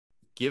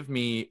give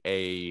me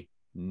a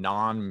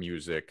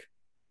non-music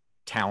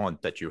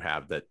talent that you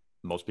have that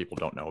most people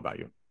don't know about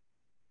you.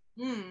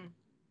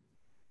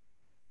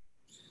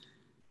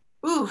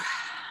 Ooh,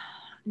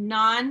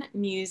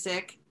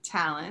 non-music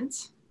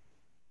talent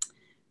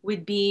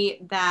would be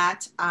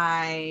that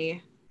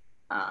I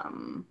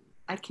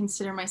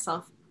consider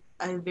myself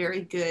a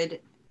very good,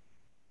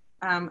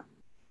 I'm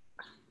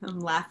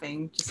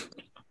laughing, just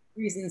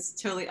reasons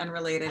totally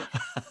unrelated.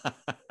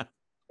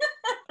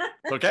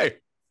 Okay.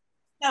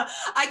 No,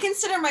 I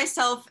consider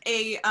myself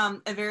a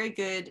very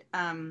good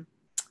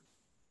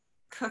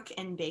cook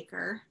and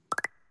baker.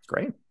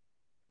 Great.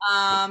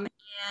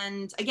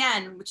 And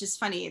again, which is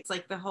funny, it's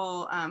like the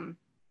whole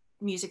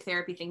music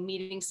therapy thing,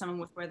 meeting someone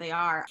with where they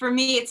are. For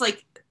me, it's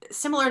like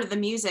similar to the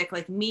music,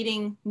 like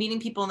meeting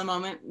people in the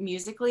moment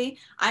musically.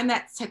 I'm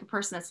that type of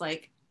person that's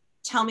like,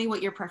 tell me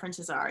what your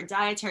preferences are,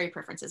 dietary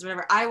preferences,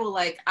 whatever. I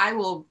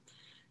will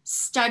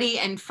study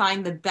and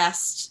find the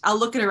best. I'll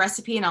look at a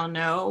recipe and I'll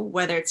know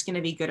whether it's going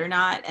to be good or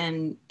not,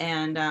 and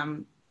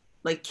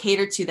like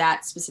cater to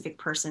that specific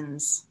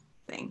person's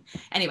thing.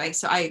 Anyway,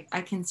 so I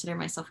consider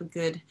myself a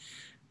good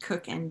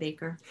cook and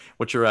baker.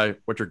 What's your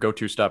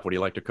go-to stuff? What do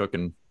you like to cook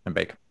and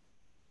bake?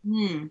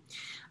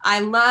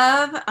 I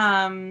love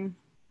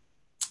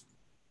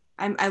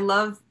I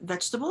love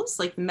vegetables,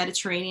 like the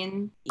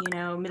Mediterranean,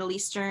 Middle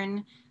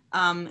Eastern,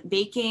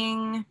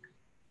 baking.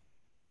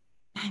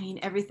 I mean,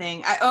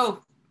 everything.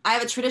 I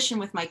have a tradition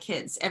with my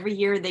kids. Every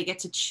year they get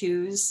to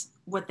choose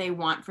what they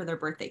want for their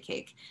birthday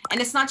cake.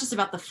 And it's not just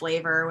about the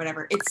flavor or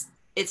whatever.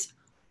 It's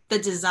the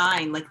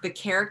design, like the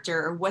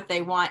character or what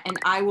they want. And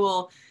I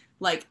will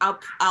like,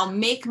 I'll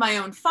make my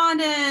own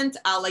fondant.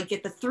 I'll like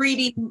get the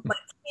 3D like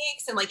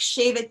cakes and like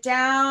shave it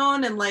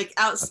down and like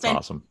outspend. That's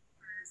awesome.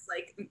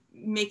 Like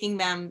making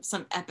them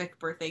some epic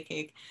birthday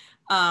cake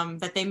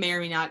that they may or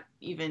may not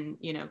even,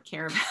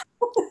 care about.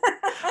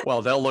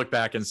 Well, they'll look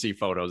back and see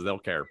photos. They'll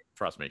care.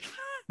 Trust me.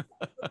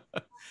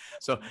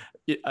 So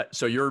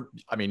you're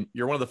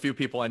one of the few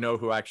people I know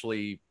who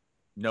actually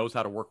knows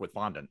how to work with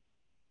fondant.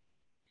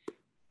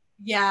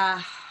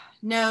 Yeah,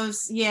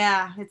 knows.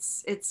 Yeah,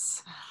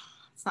 it's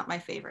not my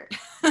favorite.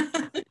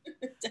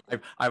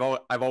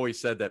 I've always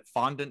said that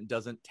fondant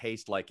doesn't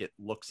taste like it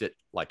looks it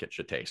like it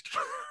should taste.